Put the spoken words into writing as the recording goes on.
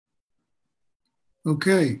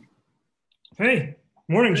Okay. Hey,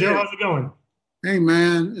 morning, Joe. Hey, How's it going? hey,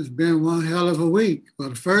 man, it's been one hell of a week. Well,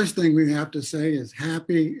 the first thing we have to say is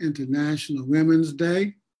Happy International Women's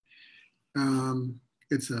Day. Um,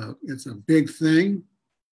 it's a big thing,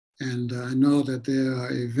 and I know that there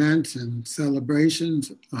are events and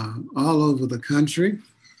celebrations all over the country.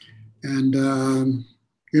 And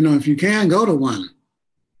if you can go to one,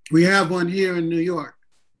 we have one here in New York.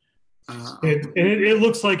 Uh, It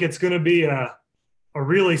looks like it's going to be a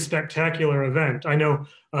really spectacular event. I know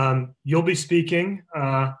you'll be speaking.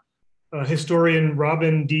 Historian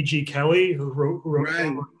Robin D.G. Kelly, who wrote right,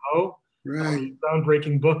 Robert Poe, right,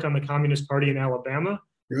 groundbreaking book on the Communist Party in Alabama,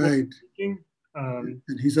 will be right. speaking. Um,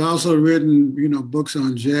 And he's also written, books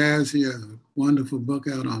on jazz. He has a wonderful book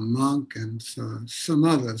out on Monk and some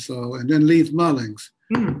others. So, and then Leith Mullings,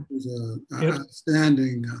 hmm, who's an yep.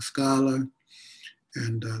 outstanding scholar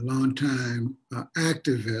and a longtime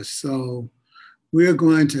activist. So, we're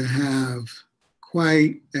going to have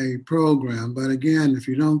quite a program. But again, if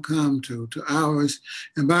you don't come to ours,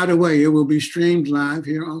 and by the way, it will be streamed live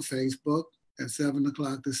here on Facebook at 7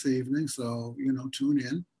 o'clock this evening. So, tune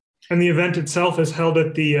in. And the event itself is held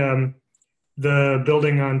at the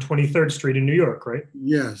building on 23rd Street in New York, right?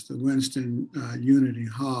 Yes, the Winston Unity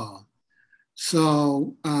Hall.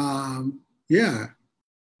 So, yeah,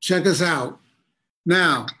 check us out.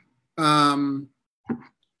 Now, um,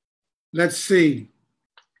 let's see.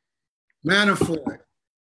 Manafort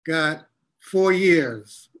got 4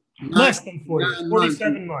 years, nine, Less than 4 years, 9 months.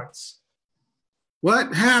 47 months.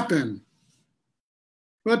 What happened?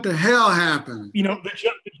 What the hell happened? The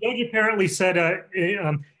judge apparently said,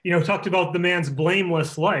 talked about the man's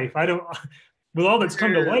blameless life. I don't, with all that's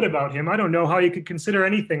come to Yeah, light about him, I don't know how you could consider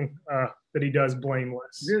anything that he does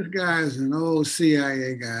blameless. this guy is an old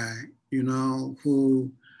CIA guy,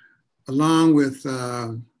 who, along with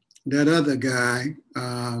that other guy,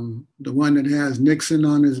 the one that has Nixon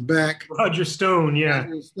on his back, Roger Stone, yeah,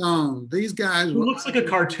 Roger Stone. who looks like a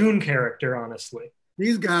cartoon character, honestly.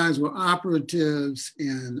 These guys were operatives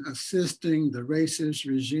in assisting the racist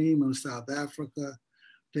regime of South Africa.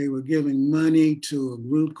 They were giving money to a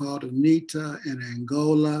group called UNITA in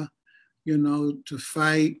Angola, to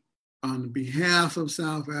fight on behalf of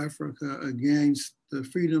South Africa against the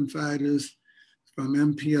freedom fighters from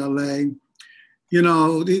MPLA.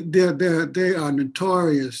 They are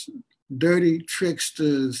notorious, dirty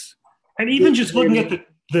tricksters. And even just looking at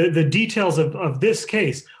the details of this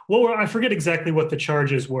case, I forget exactly what the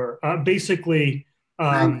charges were. Basically,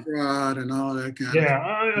 Bank um, fraud and all that kind of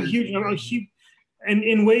yeah, a huge, and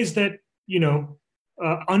in ways that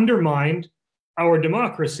undermined our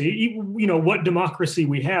democracy. What democracy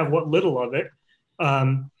we have, what little of it.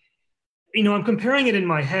 Um, I'm comparing it in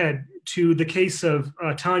my head to the case of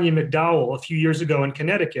Tanya McDowell a few years ago in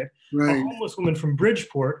Connecticut, a right, homeless woman from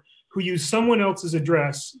Bridgeport who used someone else's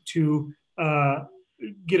address to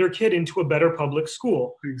get her kid into a better public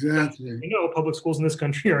school. exactly, Public schools in this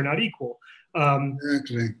country are not equal. Um,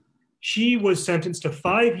 exactly. she was sentenced to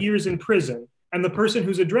 5 years in prison, and the person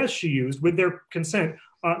whose address she used, with their consent,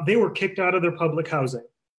 they were kicked out of their public housing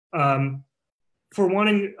for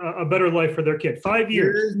wanting a better life for their kid. 5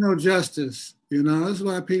 years. There is no justice. That's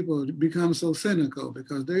why people become so cynical,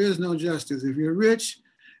 because there is no justice. If you're rich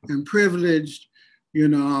and privileged,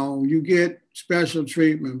 you get special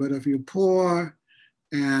treatment. But if you're poor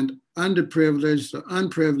and underprivileged or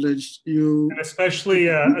unprivileged, And especially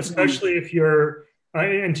if you're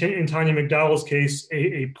in Tanya McDowell's case,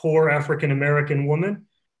 a poor African American woman,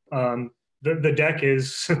 the deck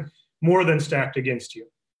is more than stacked against you.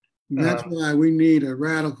 that's why we need a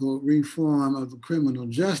radical reform of the criminal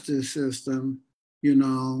justice system,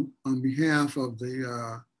 on behalf of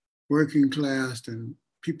the working class and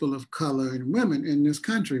people of color and women in this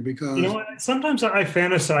country, because Sometimes I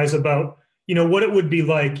fantasize about what it would be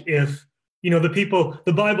like if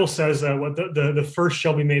the Bible says what the first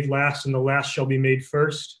shall be made last and the last shall be made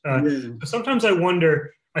first. yeah, Sometimes I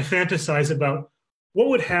fantasize about what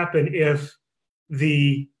would happen if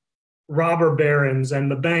the robber barons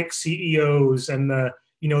and the bank CEOs and the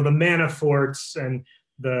Manaforts and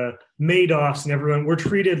the Madoffs and everyone were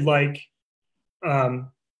treated like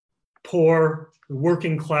um, poor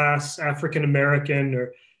working class African American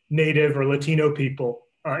or Native or Latino people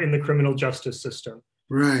in the criminal justice system.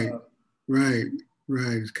 right, right,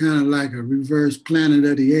 right. It's kind of like a reverse Planet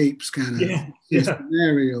of the Apes kind of Yeah, yeah.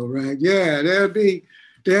 scenario, right? Yeah, there'd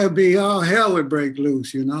be all hell would break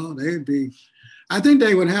loose, They'd be, I think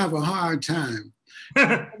they would have a hard time.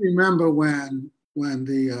 I remember when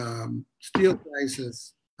the steel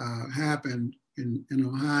crisis happened in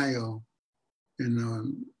Ohio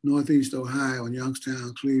in Northeast Ohio, in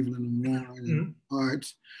Youngstown, Cleveland, and Warren, and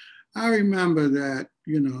Arts. I remember that,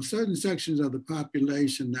 certain sections of the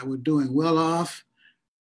population that were doing well off,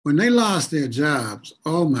 when they lost their jobs,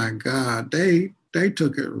 oh my God, they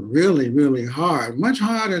took it really, really hard, much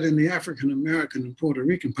harder than the African American and Puerto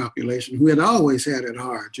Rican population, who had always had it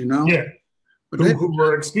hard, Yeah, But who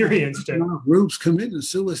were experienced it. Groups committing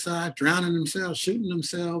suicide, drowning themselves, shooting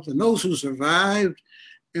themselves, and those who survived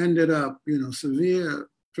ended up, severe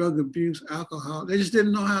drug abuse, alcohol. They just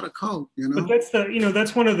didn't know how to cope, But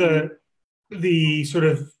that's one of the sort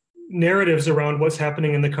of narratives around what's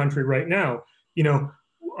happening in the country right now.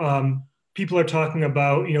 People are talking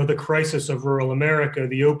about, the crisis of rural America,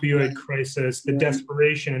 the opioid crisis, the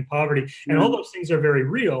desperation and poverty, and all those things are very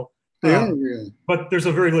real. But there's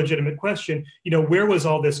a very legitimate question, where was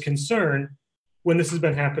all this concern when this has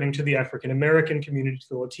been happening to the African American community, to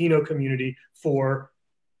the Latino community for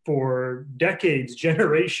decades,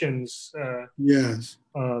 generations? Yes.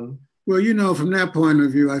 Well, from that point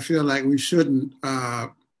of view, I feel like we shouldn't,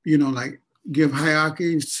 give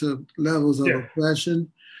hierarchies to levels of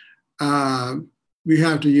oppression. We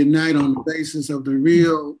have to unite on the basis of the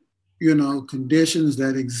real, conditions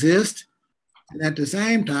that exist. And at the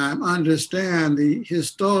same time, understand the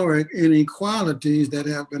historic inequalities that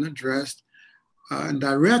have been addressed and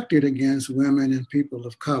directed against women and people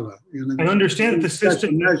of color. And understand the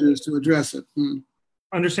system measures to address it.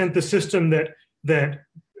 Understand the system that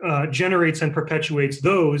generates and perpetuates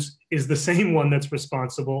those is the same one that's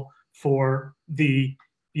responsible for the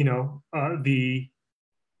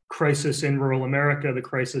crisis in rural America, the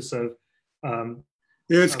crisis of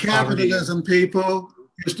it's capitalism, people.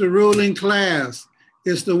 It's the ruling class.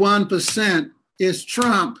 It's the 1%. It's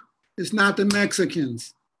Trump. It's not the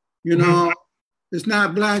Mexicans. It's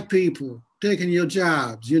not Black people taking your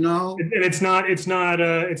jobs. And it's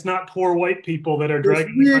not poor white people that are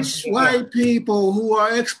dragging rich white people who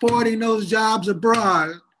are exporting those jobs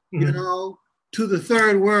abroad. To the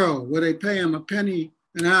third world where they pay them a penny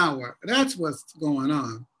an hour. That's what's going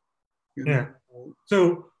on.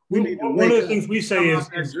 So one of the things we say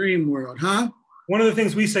is dream world, huh? One of the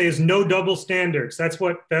things we say is no double standards. That's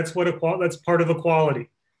part of equality.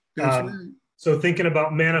 That's right. So thinking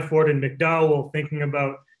about Manafort and McDowell, thinking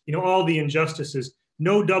about all the injustices,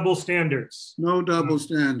 no double standards. No double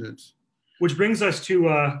standards. Which brings us to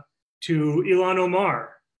Ilhan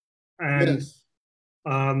Omar. And, yes.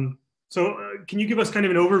 So can you give us kind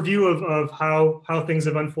of an overview of how things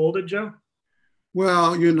have unfolded, Joe?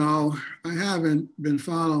 Well, I haven't been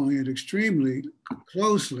following it extremely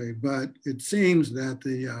closely, but it seems that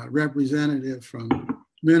the representative from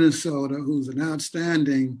Minnesota, who's an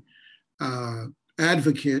outstanding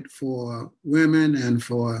advocate for women and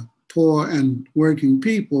for poor and working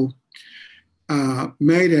people,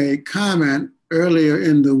 made a comment earlier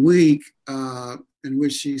in the week in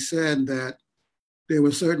which she said that there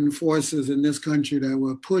were certain forces in this country that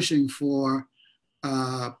were pushing for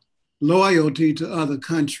loyalty to other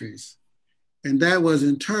countries. And that was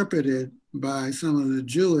interpreted by some of the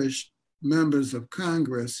Jewish members of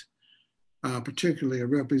Congress, particularly a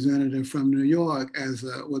representative from New York, as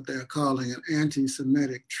what they're calling an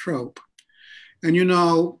anti-Semitic trope. And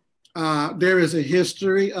there is a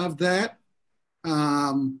history of that.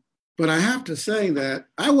 But I have to say that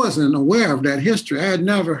I wasn't aware of that history. I had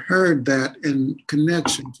never heard that in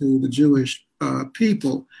connection to the Jewish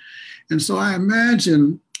people. And so I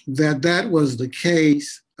imagine that was the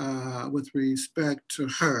case with respect to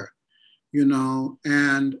her,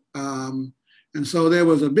 and so there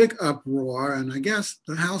was a big uproar, and I guess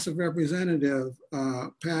the House of Representatives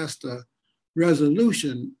passed a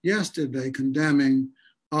resolution yesterday condemning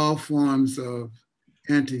all forms of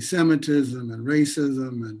anti-Semitism and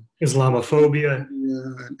racism and Islamophobia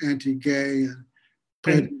and anti-gay and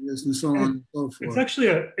prejudice and so on and so forth. It's actually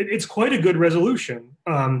it's quite a good resolution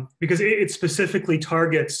because it specifically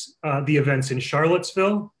targets the events in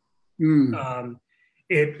Charlottesville.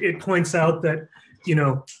 It points out that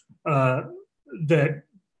that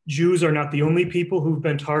Jews are not the only people who've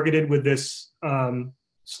been targeted with this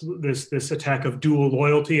attack of dual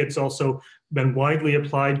loyalty. It's also been widely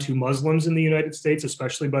applied to Muslims in the United States,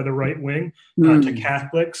 especially by the right wing, to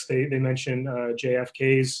Catholics. They mention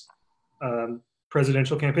JFK's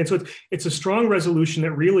presidential campaign. So it's a strong resolution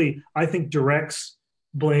that really, I think, directs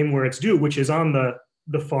blame where it's due, which is on the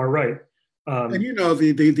far right. And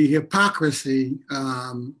the hypocrisy,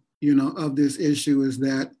 of this issue is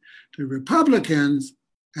that the Republicans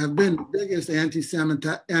have been the biggest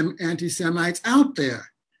anti-Semites out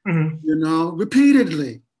there,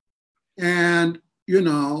 repeatedly. And,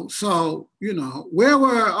 so, where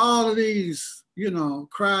were all of these,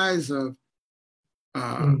 cries of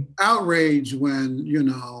outrage when,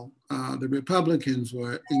 the Republicans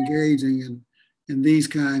were engaging in these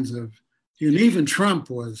kinds of, even Trump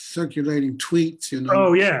was circulating tweets,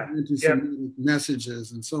 Oh yeah, anti-Semitic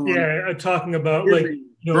messages and so on. Yeah, talking about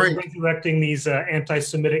resurrecting these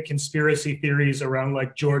anti-Semitic conspiracy theories around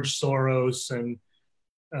like George Soros and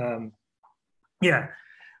yeah.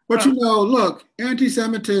 But look,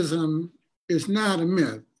 anti-Semitism is not a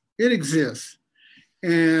myth. It exists.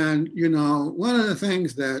 And, one of the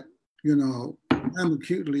things that, I'm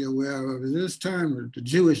acutely aware of is this term, the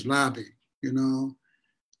Jewish lobby.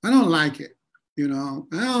 I don't like it. I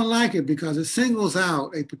don't like it because it singles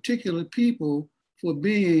out a particular people for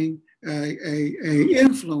being a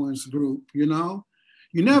influence group. You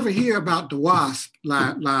never hear about the WASP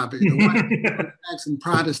lobby, the White Saxon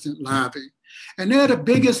Protestant lobby, and they're the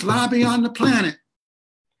biggest lobby on the planet.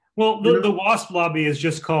 Well, the WASP lobby is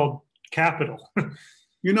just called Capital.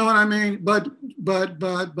 You know what I mean? But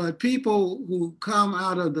people who come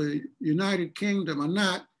out of the United Kingdom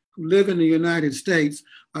who live in the United States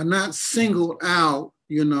are not singled out,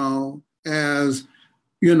 as,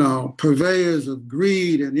 purveyors of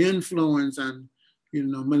greed and influence and,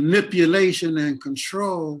 manipulation and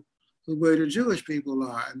control the way the Jewish people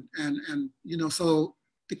are. And so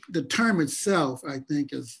the term itself, I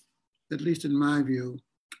think, is, at least in my view,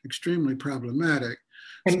 extremely problematic.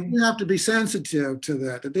 So we have to be sensitive to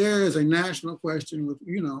that there is a national question with,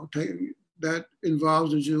 that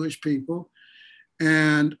involves the Jewish people.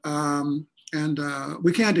 And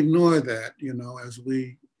we can't ignore that, as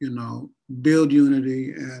we, build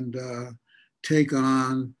unity and take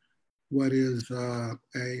on what is a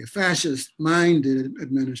fascist-minded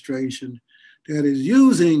administration that is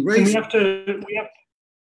using racism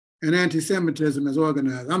and anti-Semitism as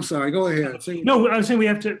organized. I'm sorry, go ahead. No, I was saying we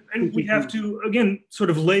have to again sort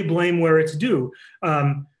of lay blame where it's due.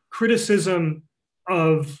 Criticism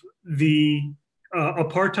of the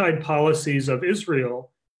apartheid policies of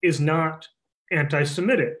Israel is not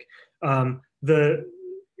anti-Semitic. The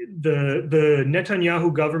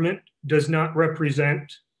Netanyahu government does not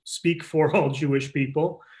speak for all Jewish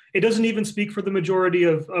people. It doesn't even speak for the majority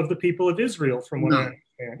of the people of Israel, from what I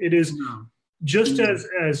understand. It is just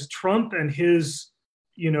as Trump and his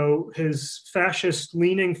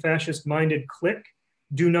fascist-leaning, fascist-minded clique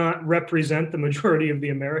do not represent the majority of the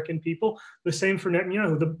American people. The same for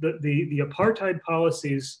Netanyahu. The apartheid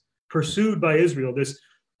policies pursued by Israel, this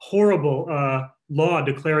horrible law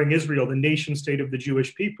declaring Israel the nation state of the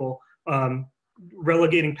Jewish people,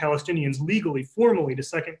 relegating Palestinians legally, formally to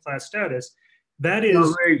second-class status, that is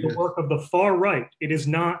the work of the far right. It is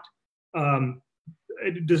not.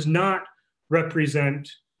 It does not represent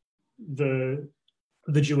the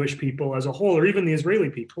Jewish people as a whole, or even the Israeli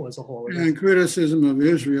people as a whole. And criticism of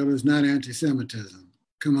Israel is not anti-Semitism.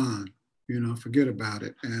 Come on, forget about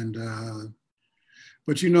it. And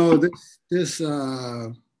but this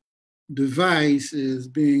device is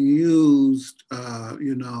being used,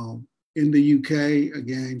 in the UK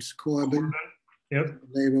against Corbyn, the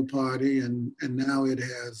Labour Party, and now it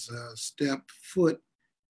has stepped foot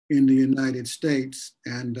in the United States.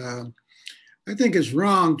 And I think it's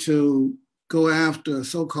wrong to go after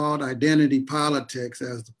so-called identity politics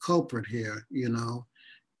as the culprit here,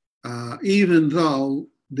 even though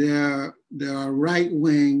there are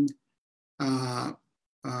right-wing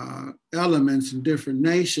elements in different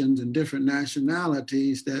nations and different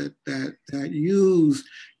nationalities that use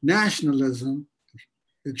nationalism,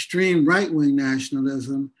 extreme right-wing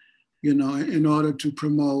nationalism, in order to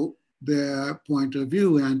promote their point of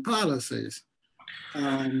view and policies.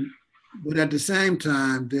 But at the same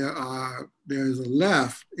time, there's a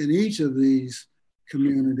left in each of these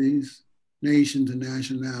communities, nations and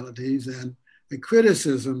nationalities, and a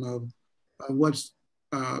criticism of what's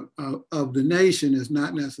of the nation is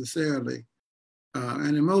not necessarily,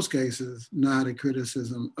 and in most cases, not a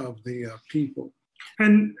criticism of the people.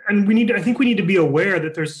 And I think we need to be aware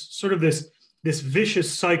that there's sort of this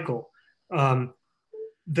vicious cycle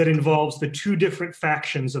that involves the two different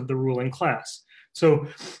factions of the ruling class. So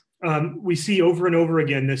we see over and over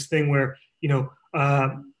again this thing where,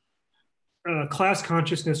 class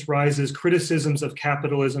consciousness rises, criticisms of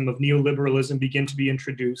capitalism, of neoliberalism begin to be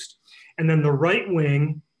introduced. And then the right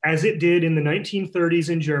wing, as it did in the 1930s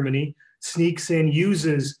in Germany, sneaks in,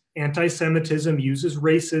 uses anti-Semitism, uses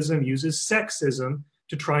racism, uses sexism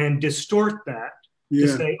to try and distort that, to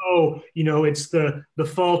say, it's the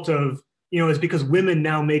fault of, it's because women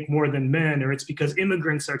now make more than men, or it's because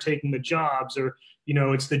immigrants are taking the jobs, or,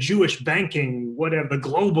 it's the Jewish banking, whatever, the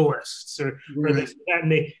globalists, or this, that,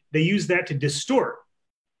 and they use that to distort,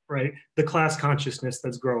 right, the class consciousness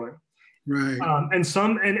that's growing. Right.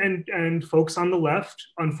 And folks on the left,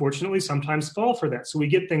 unfortunately, sometimes fall for that. So we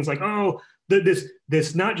get things like, oh,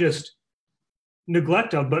 this not just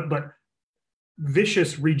neglect of, but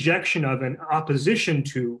vicious rejection of and opposition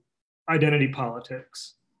to identity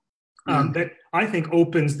politics, Yeah. that I think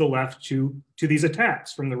opens the left to these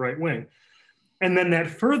attacks from the right wing. And then that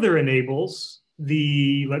further enables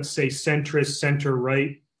the, let's say, centrist,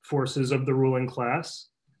 center-right forces of the ruling class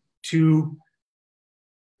to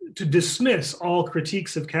dismiss all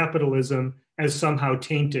critiques of capitalism as somehow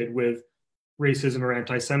tainted with racism or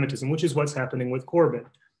anti-Semitism, which is what's happening with Corbyn.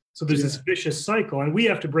 So there's this vicious cycle, and we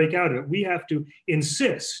have to break out of it. We have to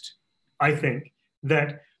insist, I think,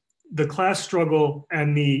 that the class struggle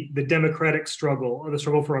and the democratic struggle, or the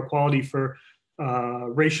struggle for equality for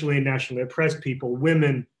racially and nationally oppressed people,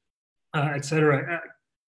 women, et cetera,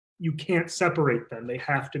 you can't separate them. They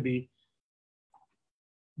have to be.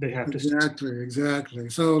 Exactly.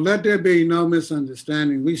 So let there be no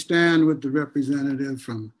misunderstanding. We stand with the representative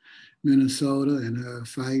from Minnesota in her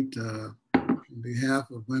fight on behalf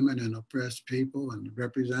of women and oppressed people, and the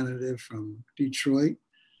representative from Detroit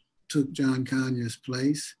took John Conyers'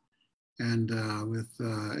 place, and with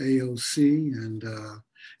AOC, and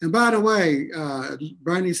by the way,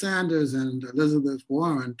 Bernie Sanders and Elizabeth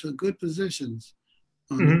Warren took good positions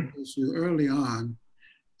on the issue early on,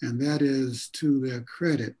 and that is to their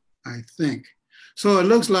credit, I think. So it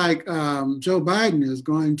looks like Joe Biden is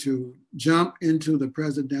going to jump into the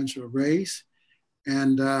presidential race,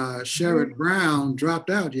 and Sherrod Brown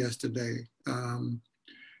dropped out yesterday.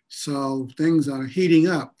 So things are heating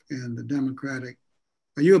up in the Democratic.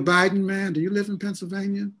 Are you a Biden man? Do you live in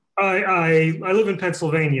Pennsylvania? I live in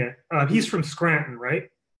Pennsylvania. He's from Scranton, right?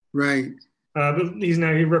 Right. But he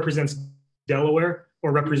represents Delaware,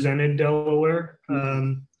 or represented Delaware.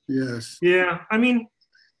 Yes. Yeah, I mean,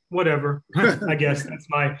 whatever. I guess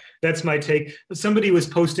that's my take. Somebody was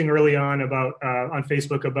posting early on about on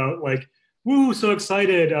Facebook about like, woo, so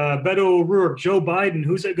excited, Beto O'Rourke, Joe Biden,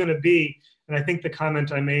 who's it going to be? And I think the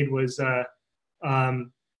comment I made was,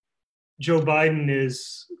 Joe Biden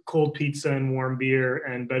is cold pizza and warm beer,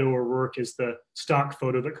 and Beto O'Rourke is the stock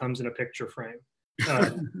photo that comes in a picture frame.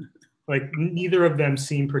 Like neither of them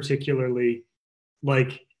seem particularly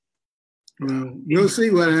like. Well, we'll see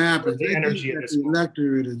what happens. The energy of this the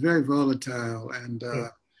electorate is very volatile, and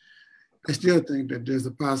I still think that there's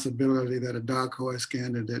a possibility that a dark horse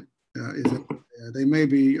candidate is up there. They may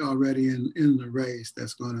be already in the race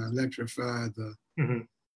that's going to electrify the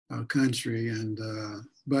country, and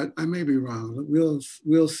but I may be wrong.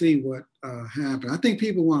 We'll see what happens. I think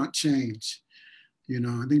people want change.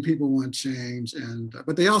 I think people want change, and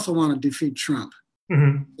but they also want to defeat Trump.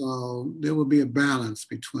 So there will be a balance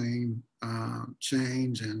between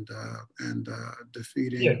change and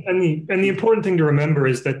defeating. Yeah, and the important thing to remember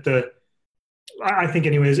is that I think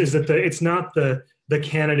anyways is that it's not the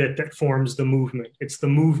candidate that forms the movement. It's the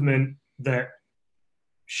movement that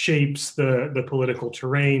shapes the political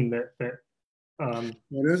terrain well,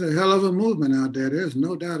 there's a hell of a movement out there. There's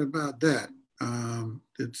no doubt about that.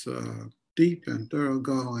 It's deep and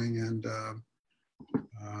thoroughgoing, and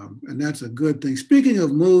that's a good thing. Speaking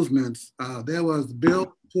of movements, there was a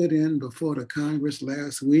bill put in before the Congress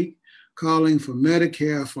last week calling for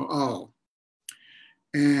Medicare for all.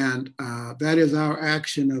 And that is our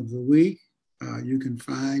action of the week. You can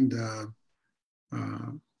find a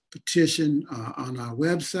petition on our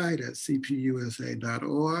website at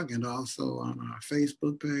cpusa.org, and also on our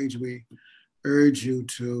Facebook page. We urge you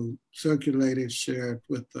to circulate it, share it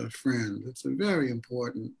with a friend. It's a very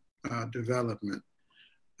important development.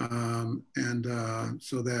 So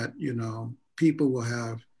that, people will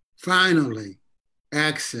have finally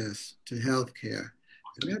access to health care.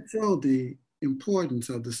 And that showed the importance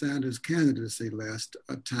of the Sanders candidacy last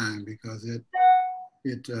time, because it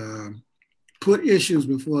put issues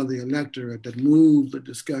before the electorate that moved the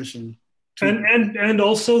discussion. And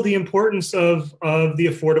also the importance of the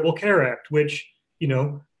Affordable Care Act, which,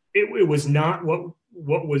 it was not what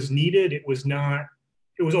was needed. It was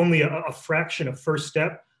only a fraction, a first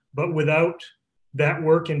step. But without that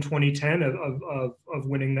work in 2010 of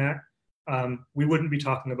winning that, we wouldn't be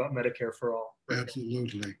talking about Medicare for all.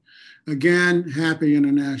 Absolutely. Again, happy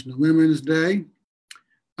International Women's Day.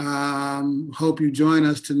 Hope you join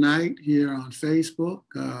us tonight here on Facebook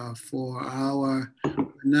for our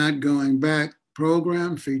Not Going Back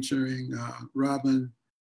program featuring Robin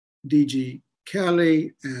D.G.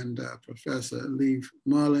 Kelly and Professor Leif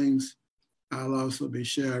Mullings. I'll also be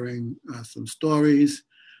sharing some stories.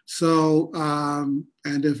 So,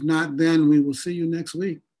 and if not, then we will see you next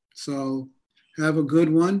week. So have a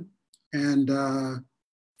good one, and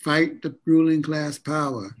fight the ruling class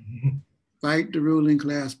power. Fight the ruling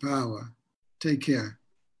class power. Take care.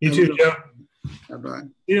 You too, Joe. Bye-bye.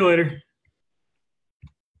 See you later.